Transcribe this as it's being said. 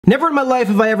Never in my life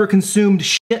have I ever consumed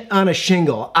shit on a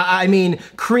shingle. I mean,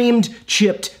 creamed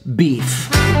chipped beef.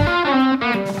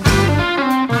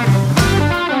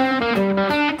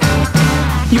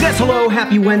 You guys, hello,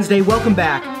 happy Wednesday. Welcome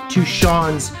back to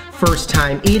Sean's First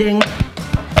Time Eating.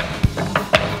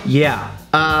 Yeah,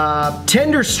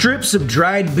 tender strips of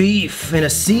dried beef in a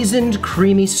seasoned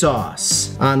creamy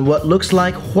sauce on what looks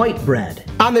like white bread.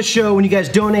 On the show, when you guys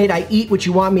donate, I eat what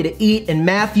you want me to eat, and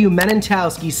Matthew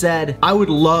Menentowski said, I would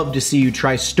love to see you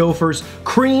try Stouffer's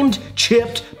creamed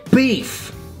chipped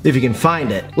beef, if you can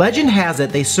find it. Legend has it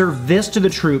they served this to the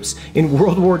troops in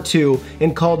World War II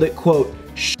and called it, quote,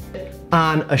 shit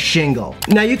on a shingle.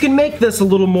 Now you can make this a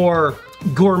little more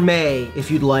gourmet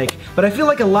if you'd like, but I feel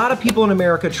like a lot of people in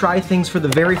America try things for the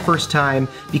very first time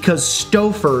because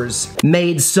Stouffer's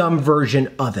made some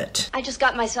version of it. I just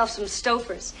got myself some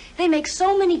Stouffer's. They make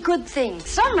so many good things.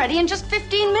 Some ready in just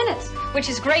 15 minutes, which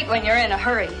is great when you're in a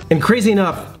hurry. And crazy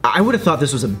enough, I would have thought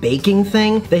this was a baking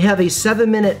thing. They have a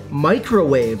 7-minute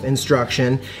microwave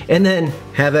instruction, and then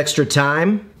have extra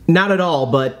time? Not at all,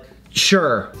 but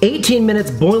sure. 18 minutes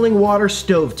boiling water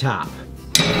stovetop.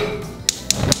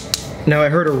 Now I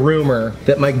heard a rumor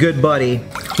that my good buddy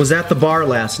was at the bar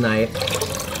last night,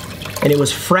 and it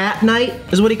was frat night,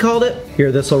 is what he called it.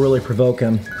 Here, this'll really provoke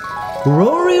him.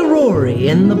 Rory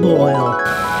in the boil.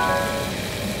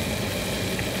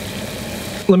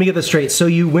 Let me get this straight. So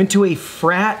you went to a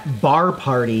frat bar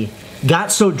party,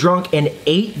 got so drunk and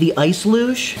ate the ice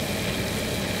luge?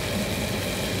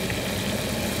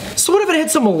 So what if it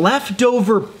had some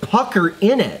leftover pucker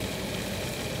in it?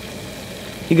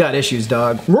 You got issues,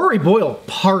 dog. Rory Boyle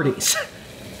parties.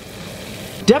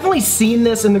 Definitely seen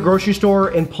this in the grocery store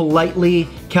and politely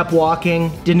kept walking,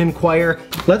 didn't inquire.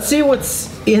 Let's see what's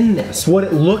in this, what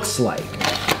it looks like.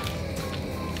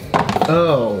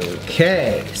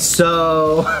 Okay,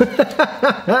 so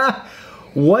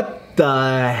what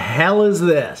the hell is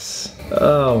this?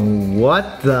 Oh,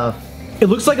 what the? It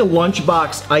looks like a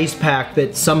lunchbox ice pack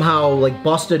that somehow like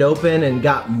busted open and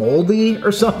got moldy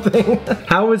or something.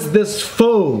 How is this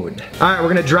food? All right, we're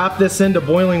gonna drop this into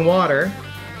boiling water.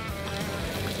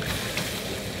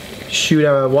 Shoot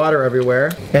out water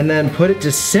everywhere. And then put it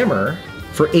to simmer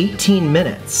for 18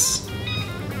 minutes.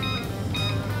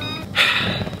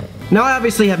 Now I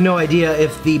obviously have no idea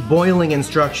if the boiling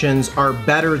instructions are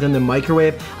better than the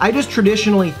microwave. I just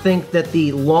traditionally think that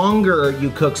the longer you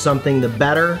cook something, the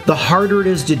better. The harder it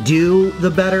is to do,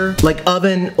 the better. Like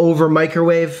oven over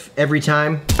microwave every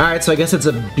time. All right, so I guess it's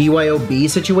a BYOB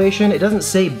situation. It doesn't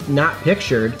say not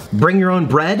pictured. Bring your own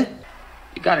bread?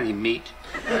 You got any meat?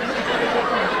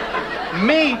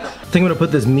 Meat? I think I'm gonna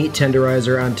put this meat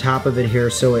tenderizer on top of it here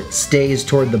so it stays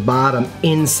toward the bottom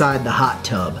inside the hot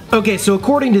tub. Okay, so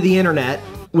according to the internet,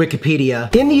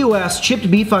 Wikipedia, in the US, chipped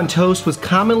beef on toast was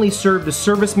commonly served to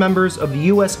service members of the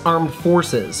US Armed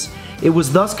Forces. It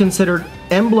was thus considered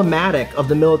emblematic of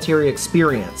the military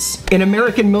experience. In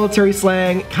American military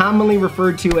slang, commonly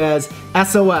referred to as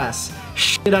SOS,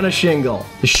 shit on a shingle.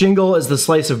 The shingle is the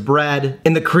slice of bread,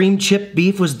 and the cream chipped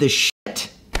beef was the shit.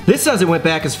 This says it went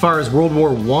back as far as World War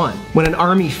I, when an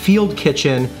Army field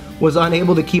kitchen was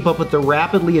unable to keep up with the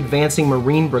rapidly advancing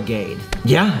Marine Brigade.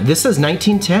 Yeah, this says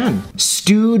 1910.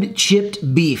 Stewed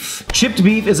chipped beef. Chipped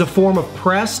beef is a form of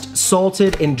pressed,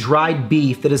 salted, and dried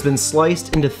beef that has been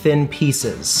sliced into thin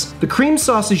pieces. The cream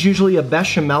sauce is usually a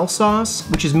bechamel sauce,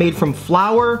 which is made from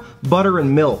flour, butter,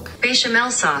 and milk.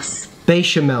 Bechamel sauce.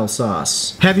 Bechamel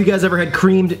sauce. Have you guys ever had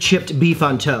creamed chipped beef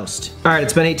on toast? All right,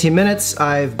 it's been 18 minutes.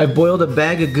 I've boiled a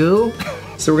bag of goo.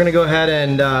 So we're gonna go ahead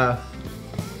and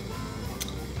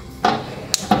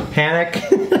panic.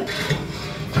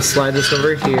 Slide this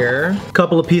over here. A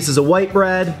couple of pieces of white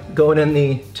bread going in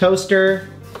the toaster.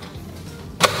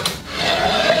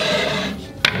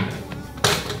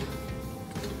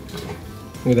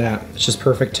 Look at that, it's just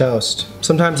perfect toast.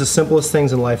 Sometimes the simplest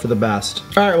things in life are the best.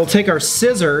 All right, we'll take our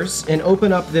scissors and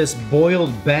open up this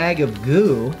boiled bag of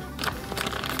goo.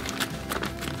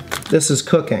 This is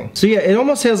cooking. So yeah, it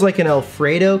almost has like an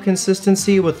Alfredo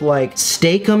consistency with like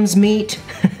steakums meat.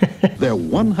 They're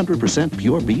 100%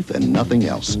 pure beef and nothing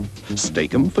else.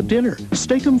 Steak 'em for dinner,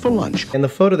 steak 'em for lunch. In the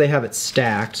photo they have it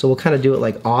stacked, so we'll kind of do it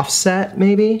like offset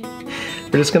maybe.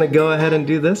 We're just gonna go ahead and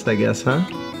do this, I guess, huh?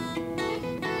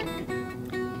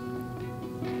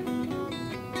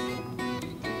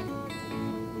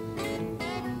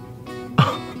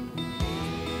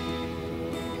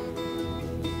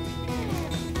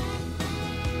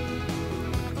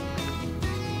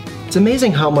 It's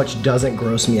amazing how much doesn't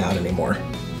gross me out anymore.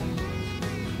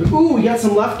 Ooh, we got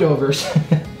some leftovers.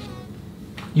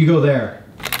 You go there.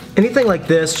 Anything like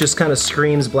this just kind of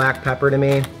screams black pepper to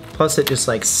me. Plus it just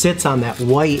like sits on that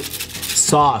white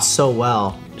sauce so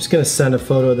well. I'm just gonna send a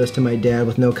photo of this to my dad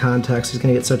with no context. He's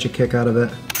gonna get such a kick out of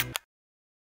it.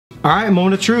 All right,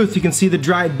 moment of truth. You can see the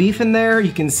dried beef in there.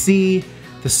 You can see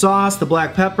the sauce, the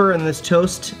black pepper, and this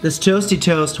toasty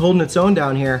toast holding its own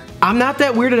down here. I'm not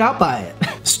that weirded out by it.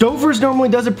 Stouffer's normally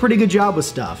does a pretty good job with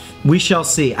stuff. We shall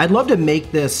see. I'd love to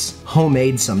make this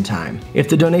homemade sometime. If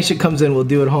the donation comes in, we'll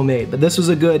do it homemade. But this was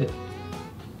a good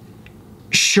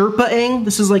Sherpa-ing.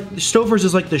 This is like, Stouffer's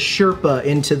is like the Sherpa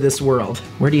into this world.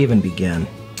 Where do you even begin?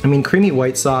 I mean, creamy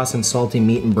white sauce and salty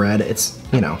meat and bread, it's,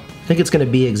 you know, I think it's gonna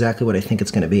be exactly what I think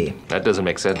it's gonna be. That doesn't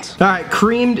make sense. All right,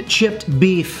 creamed chipped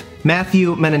beef,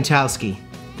 Matthew Menentowski.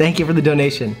 Thank you for the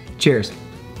donation. Cheers.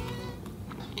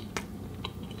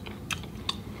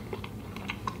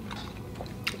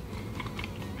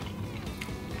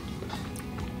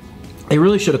 They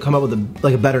really should have come up with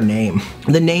a better name.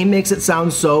 The name makes it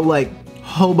sound so like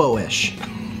hobo-ish.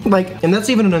 Like, and that's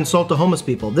even an insult to homeless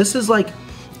people. This is like,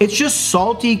 it's just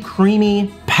salty,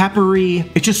 creamy, peppery.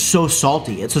 It's just so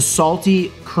salty. It's a salty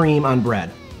cream on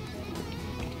bread.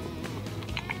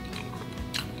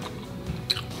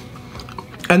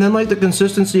 And then like the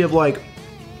consistency of like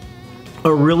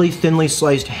a really thinly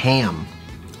sliced ham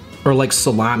or like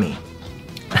salami.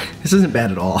 This isn't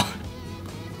bad at all.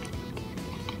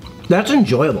 That's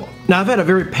enjoyable. Now I've had a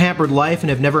very pampered life and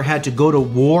have never had to go to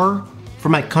war for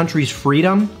my country's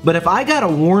freedom, but if I got a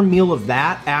warm meal of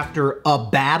that after a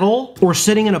battle or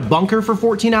sitting in a bunker for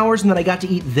 14 hours and then I got to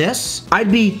eat this,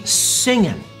 I'd be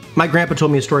singing. My grandpa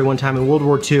told me a story one time in World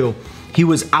War II. He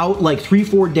was out like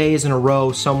 3-4 days in a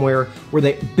row somewhere where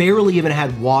they barely even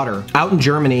had water, out in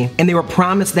Germany, and they were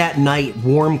promised that night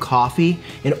warm coffee,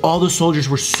 and all the soldiers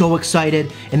were so excited,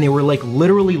 and they were like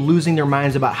literally losing their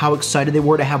minds about how excited they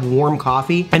were to have warm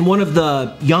coffee. And one of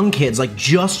the young kids, like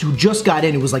who just got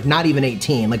in, it was like not even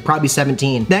 18, like probably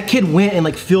 17, that kid went and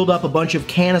like filled up a bunch of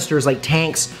canisters, like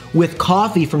tanks, with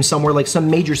coffee from somewhere, like some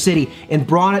major city, and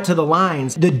brought it to the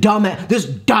lines. This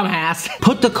dumbass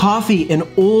put the coffee in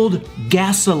old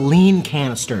gasoline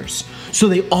canisters. So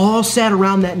they all sat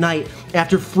around that night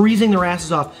after freezing their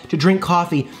asses off to drink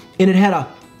coffee, and it had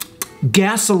a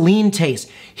gasoline taste.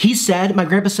 He said, my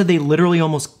grandpa said, they literally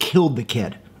almost killed the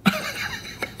kid.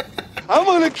 I'm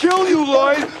gonna kill you,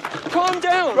 Lloyd. Calm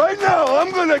down. Right now,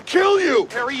 I'm gonna kill you.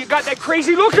 Harry, you got that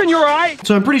crazy look in your eye.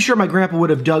 So I'm pretty sure my grandpa would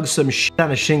have dug some shit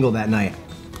on a shingle that night.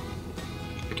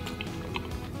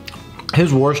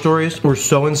 His war stories were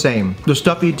so insane. The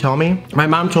stuff he'd tell me, my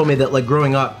mom told me that like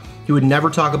growing up, he would never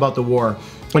talk about the war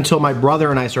until my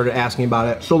brother and I started asking about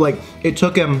it. So like, it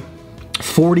took him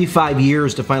 45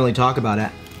 years to finally talk about it.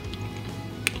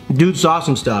 Dude saw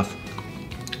some stuff.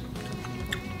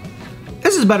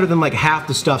 This is better than like half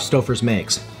the stuff Stouffer's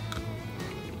makes.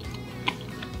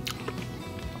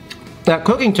 That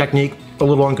cooking technique, a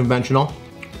little unconventional,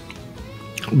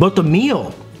 but the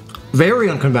meal, very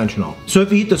unconventional. So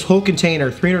if you eat this whole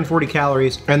container, 340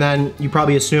 calories, and then you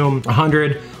probably assume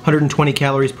 100, 120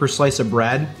 calories per slice of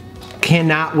bread.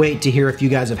 Cannot wait to hear if you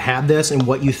guys have had this and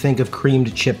what you think of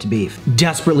creamed chipped beef.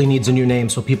 Desperately needs a new name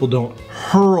so people don't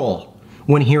hurl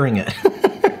when hearing it.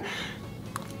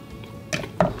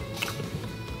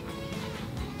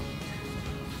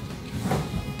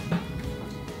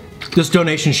 This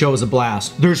donation show is a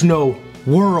blast. There's no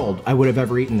world I would have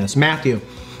ever eaten this. Matthew,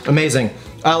 amazing.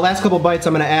 Last couple bites,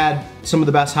 I'm gonna add some of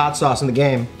the best hot sauce in the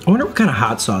game. I wonder what kind of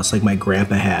hot sauce like my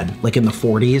grandpa had, like in the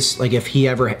 40s, like if he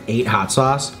ever ate hot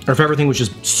sauce, or if everything was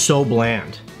just so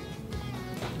bland.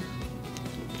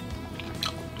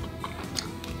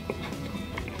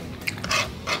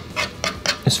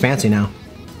 It's fancy now.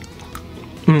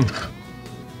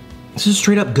 This is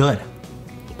straight up good.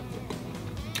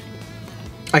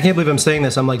 I can't believe I'm saying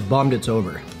this, I'm like bummed it's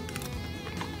over.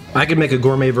 I could make a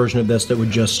gourmet version of this that would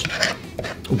just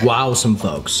wow some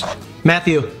folks.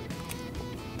 Matthew,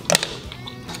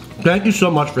 thank you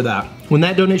so much for that. When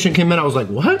that donation came in, I was like,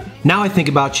 what? Now I think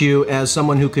about you as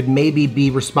someone who could maybe be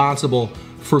responsible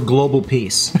for global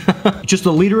peace. Just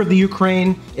the leader of the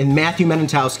Ukraine and Matthew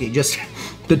Menentowski, just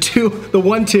the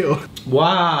 1-2.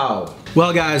 Wow.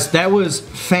 Well guys, that was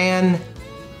can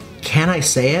I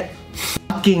say it?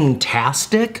 Fucking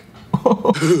tastic.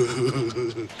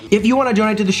 If you want to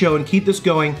donate to the show and keep this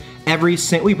going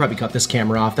we probably cut this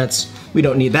camera off. We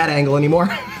don't need that angle anymore.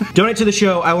 Donate to the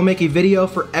show. I will make a video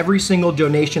for every single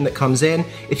donation that comes in.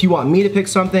 If you want me to pick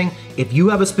something, if you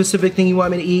have a specific thing you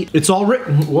want me to eat, it's all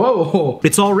written, whoa.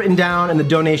 It's all written down in the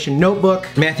donation notebook.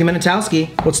 Matthew Menentowski,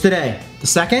 what's today? The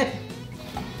 2nd?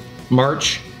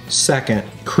 March 2nd.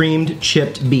 Creamed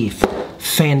chipped beef.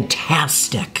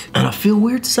 Fantastic. And I feel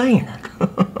weird saying it.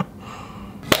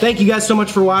 Thank you guys so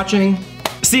much for watching.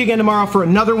 see you again tomorrow for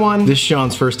another one. This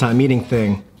Sean's first time eating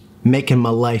thing, making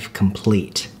my life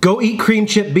complete. Go eat cream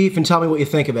chip beef and tell me what you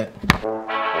think of it.